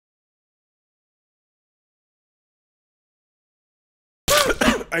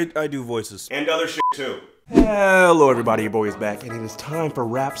I do voices. And other shit too. Hello everybody, your boy is back, and it is time for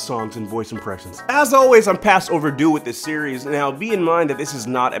rap songs and voice impressions. As always, I'm past overdue with this series. Now, be in mind that this is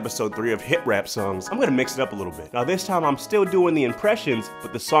not episode 3 of hit rap songs. I'm gonna mix it up a little bit. Now, this time I'm still doing the impressions,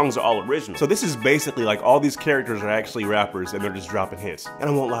 but the songs are all original. So this is basically like all these characters are actually rappers, and they're just dropping hits. And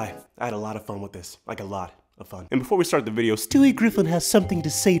I won't lie, I had a lot of fun with this. Like a lot of fun. And before we start the video, Stewie Griffin has something to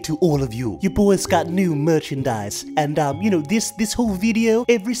say to all of you. Your boy's got new merchandise. And you know, this whole video,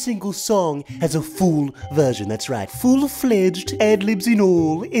 every single song has a full version. That's right. Full-fledged, ad-libs and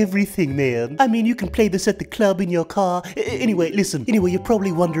all, everything, man. I mean, you can play this at the club in your car. Anyway, listen. Anyway, you're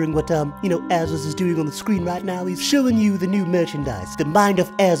probably wondering what, you know, Azaz is doing on the screen right now. He's showing you the new merchandise. The Mind of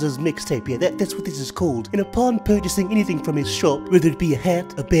Azaz mixtape here. That's what this is called. And upon purchasing anything from his shop, whether it be a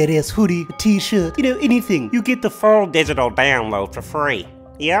hat, a badass hoodie, a t-shirt, you know, anything, you get the full digital download for free.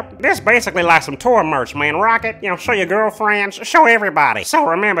 Yep, this basically like some tour merch, man. Rock it, you know, show your girlfriends, show everybody. So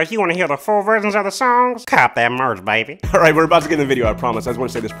remember, if you want to hear the full versions of the songs, cop that merch, baby. Alright, we're about to get in the video, I promise. I just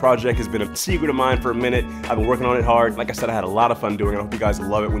want to say this project has been a secret of mine for a minute. I've been working on it hard. Like I said, I had a lot of fun doing it. I hope you guys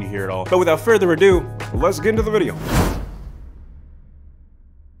love it when you hear it all. But without further ado, let's get into the video.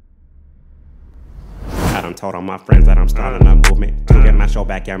 I done told all my friends that I'm starting a movement to get my show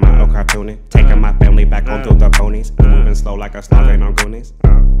back and my old cartooning, taking my family back home through the ponies, moving slow like a slug, ain't no goonies.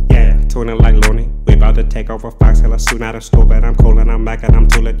 Yeah, tuning like loony. We about to take over Fox Hill soon out of school, but I'm cool and I'm back and I'm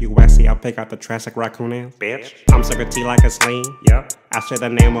too lit. USC, I'll pick out the Triassic raccoon ass. Bitch, I'm sick of tea like a sling. Yep, I share the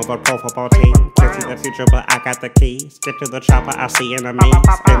name of a pro football team. Can't see the future, but I got the keys. Get to the chopper, I see enemies.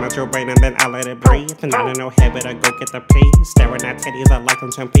 Spin out your brain and then I let it breathe. And I don't know head, but I go get the peas. Staring at titties, I like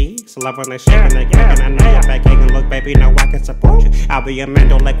them some peas. Love when they shake and they gang, and I know you're back and look, baby, know I can support you. I'll be a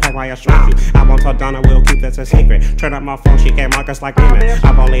Mando like while I shoot you. I won't tell Donna, we'll keep this a secret. Turn up my phone, she can't mark us like women.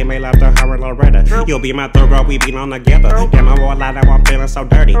 I've only made love to her and Loretta. You'll be my third girl, we be on together. Damn, I won't lie, now I'm feeling so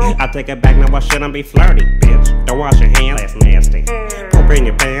dirty. I take it back, now I shouldn't be flirty. Bitch, don't wash your hands, that's nasty. Poop in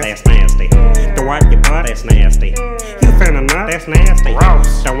your pants, that's nasty. Don't wipe your butt, that's nasty. You finna nut, that's nasty.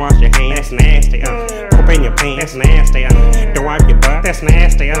 Don't wash your hands, that's nasty. Poop in your pants, that's nasty. Don't wipe your butt, that's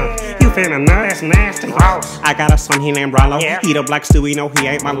nasty. You finna nut, that's nasty. I got a son, he named Rollo. He the black Stewie, no, he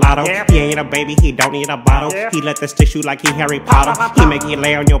ain't my lotto. He ain't a baby, he don't need a bottle. He let this tissue like he Harry Potter. He make you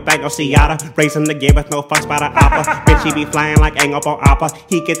lay on your back, no Seattle. Raise him to give us no fucks by the oppa. Bitch, he be flying like ain't up on oppa.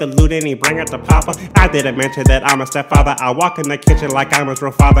 He get the loot and he bring it to papa. I didn't mention that I'm a stepfather. I walk in the kitchen like I'm his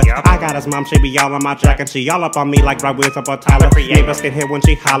real father. I got his mom, she be all on my jack, and she all up on me like Rob Williams up on Tyler. Neighbors can hear when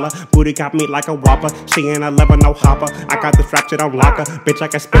she holler. Booty got me like a whopper. She ain't a lover, no hopper. I got the strap, shit on locker. Bitch, I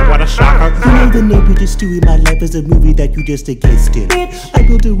can spit, what a shocker. You know the name to Stewie, my life is a movie that you just a guest in. I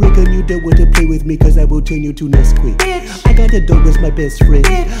built a rig and you don't want to play with me, cause I will turn you to Nesquik. I got a dog as my best friend.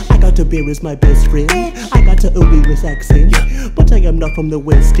 I got a bear as my best friend. I got a English accent, but I am not from the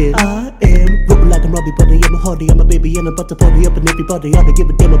West End. I am broken like a Robbie, but I am a hardy. I'm a baby and I'm about to party up and everybody. I don't give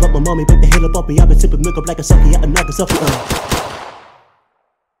a damn about my mommy, but the hell about me. I've been sipping milk up like a sucky out of Nagasaki.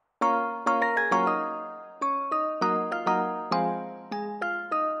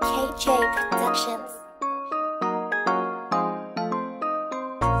 KJ Productions.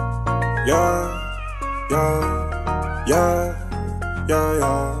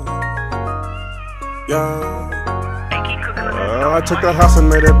 I took the house and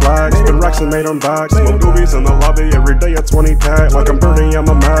made it black. Spin racks and made them back. Smoke doobies in the lobby every day at 20 pack. Like I'm burning, I'm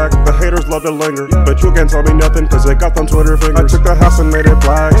a Mac. The haters love to linger, but you can't tell me nothing, cause they got them Twitter fingers. I took the house and made it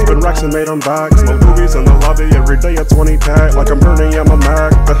black. Spin racks and made them back. Smoke doobies in the lobby every day at 20 pack. Like I'm burning, I'm a Mac.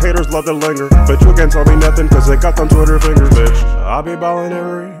 The haters love to linger, but you can't tell me nothing, cause they got them Twitter fingers. Bitch, I be ballin'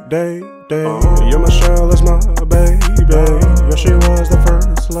 every day. Yeah, Michelle is my baby. Yeah, she was the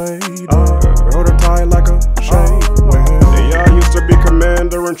first lady. Hold her tight like a shade. Yeah, I used to be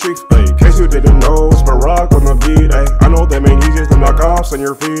commander-in-chief. In case you didn't know, it's Barack on the beat. I know them ain't easy to knock off on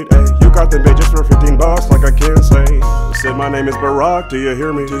your feet. You got them bitches for 15 bucks, like I can't say. Said my name is Barack, do you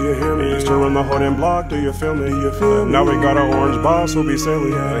hear me? Do you hear me? Used to run the hood and block, do you feel me? Do you feel me? Now we got an orange boss who be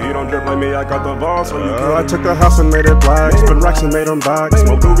silly. He don't drip like me, I got the boss, so you can't. I took the house and made it black. Spin racks and made them back.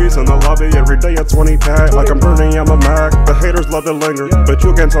 Smoke doobies in the lobby every day at 20 pack. Like I'm burning, I'm a Mac. The haters love to linger, but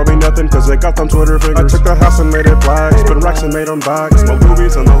you can't tell me nothing, cause they got them Twitter fingers. I took the house and made it black. Spin racks and made them back. Smoke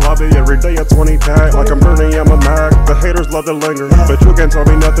doobies in the lobby every day at 20 pack. Like I'm burning, I'm a Mac. The haters love to linger, but you can't tell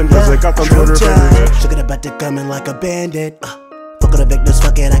me nothing, cause they got them Twitter fingers. Took it about to come in like a bandit. Fuck the Victor's,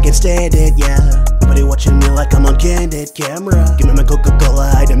 fuck it, I can stand it, yeah. Everybody watching me like I'm on candid camera. Give me my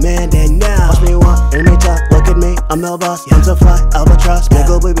Coca-Cola, I demand it now. Watch me walk, and me talk, look at me, I'm the boss. I'm so fly, albatross, big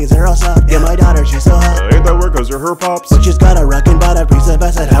ol' boobies, they're all soft. Yeah, my daughter, she's so hot. Ain't that work, cause you're her pops? But she's got a rockin' body, piece of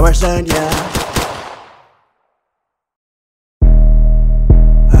ass at Howard Stern, yeah.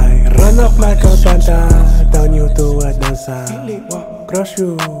 like a panther, turn you to a dancer. Crush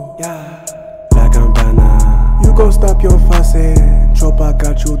you, like a banana. You gon' stop your fussing, chopper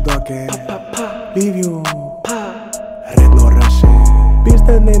got you ducking. Leave you, red no rushing. Beast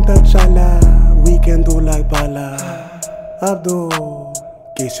the name T'Challa, we can do like Bala. Abdul,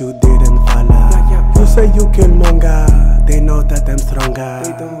 case you didn't follow. You say you kill manga, they know that I'm stronger.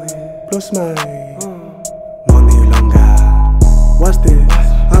 Plus my money longer. What's this?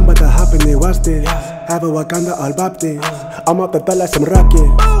 I'm about to hop in it, what's this? Have a Wakanda all Baptist. I'm up to tell like some rocket.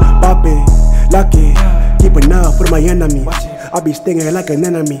 Poppy, lucky. Keep it now for my enemy. I be stinging like an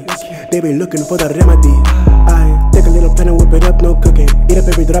enemy. They be looking for the remedy. I take a little pen and whip it up, no cooking. Eat up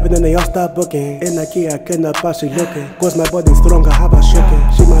every drop and then they all stop booking. In the key, I cannot pass she looking. Cause my body stronger, how about shooking?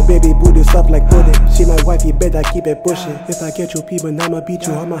 She my baby booty soft like pudding. She my wifey bed, I keep it pushing. If I get you people, I'ma beat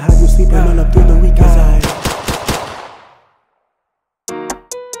you. I'ma have you sleeping all up through the weekends.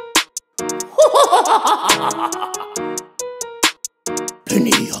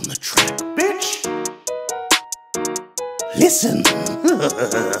 Penny on the track, bitch. Listen.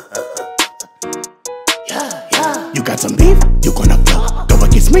 Yeah. You got some beef, you gonna fuck. Go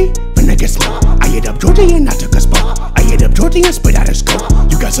against me, when I get smart. I hit up Georgie and I took a spot. I hit up Georgie and spit out his scope.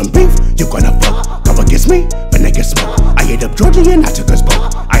 You got some beef, you gonna fuck. Go against me, when I get smart. I hit up Georgie and I took a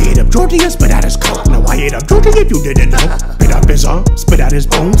spot. I hit up Georgie and spit out his coat. Now I hit up Georgie if you didn't know. Spit up his arm, spit out his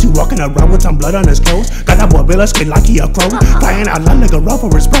bones. He walking around with some blood on his clothes. Got that boy Bill skin like he a crow. Flying out loud like a rough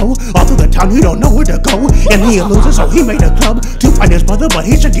for his bro. All through the town, he don't know where to go. And he a loser, so he made a club to find his brother, but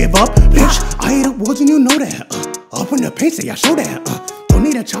he should give up. Bitch, I hit up words and you know that. Up in the paint, say I show that. Don't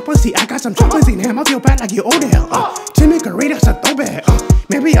need a chopper, see I got some choppers in him. I feel bad like you owe that. Timmy Curry, that's a throwback.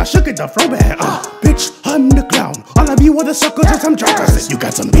 Maybe I shook it the throwback. Bitch, I'm the clown. All of you other suckers are some jokers. You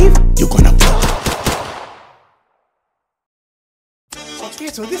got some beef, you gonna fuck. Okay,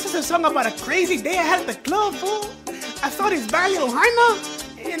 so this is a song about a crazy day I had at the club, fool. I saw this bad little Jaina,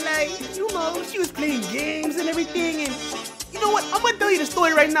 and like, you know, she was playing games and everything, and you know what? I'm gonna tell you the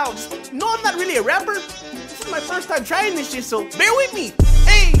story right now. Just, no, I'm not really a rapper. This is my first time trying this shit, so bear with me.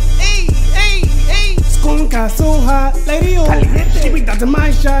 Hey. Skunka so hot, lady oh. She be dancing my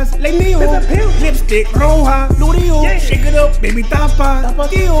shots, like me oh. Lipstick roja, Lurio. Shake it up, baby tapa,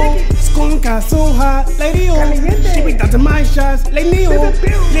 tío. Skunka so hot, lady oh. She be dancing my shots, like me oh.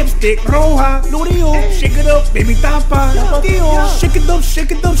 Lipstick roja, Lurio. Shake it up, baby tapa, tío. Shake it up,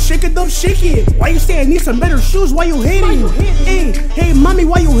 shake it up, shake it up, shake it. Why you say I need some better shoes? Why you hating? Hey, mommy,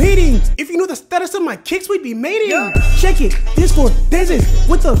 why you hating? If you knew the status of my kicks, we'd be mating. Check it, Discord dances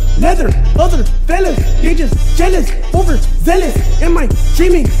with the leather. Other fellas, they just jealous, overzealous. Am I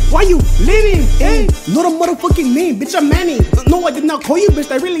dreaming? Why you living? Hey, not a motherfucking name, bitch, I'm Manny. No, I did not call you, bitch,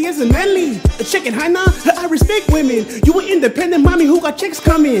 that really isn't manly. Check it, Jaina, I respect women. You an independent mommy who got checks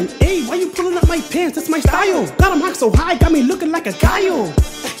coming. Hey, why you pulling up my pants? That's my style. Got them hawk so high, got me looking like a guile.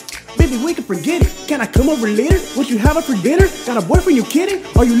 Baby, we can forget it. Can I come over later? What you have it for dinner? Got a boyfriend, you kidding?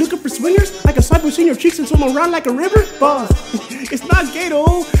 Are you looking for swingers? I can swipe between your cheeks and swim around like a river? Boss, it's not gay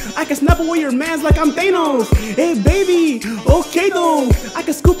though. I can snap away your mans like I'm Thanos. Hey baby, okay though. I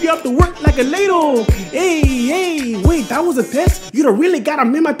can scoop you up to work like a ladle. Hey, wait, that was a test? You don't really gotta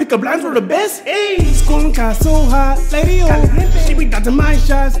make my pickup lines were the best? Hey, Skunka so hot, lady oh. She be dancing my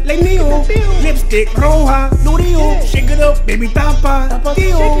shots, like me oh. Lipstick roja, Lurio. Shake it up, baby tapa,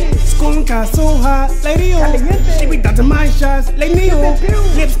 tío. Skunka so hot, lady oh. She be dancing my shots, like me oh.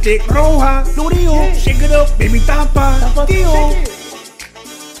 Lipstick roja, Lurio. Shake it up, baby tapa, tío.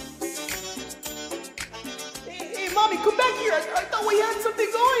 Hey, mommy, come back here. I thought we had something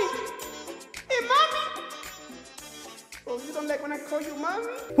going. Hey, mommy. Oh, you don't like when I call you mommy?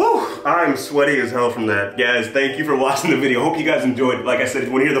 Whew, I'm sweaty as hell from that. Guys, thank you for watching the video. Hope you guys enjoyed. Like I said, if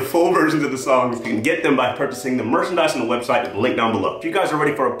you want to hear the full versions of the songs, you can get them by purchasing the merchandise on the website with the link down below. If you guys are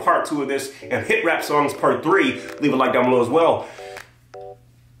ready for a part 2 of this and Hit Rap Songs part 3, leave a like down below as well.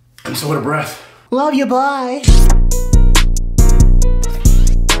 I'm so out of breath. Love you, bye.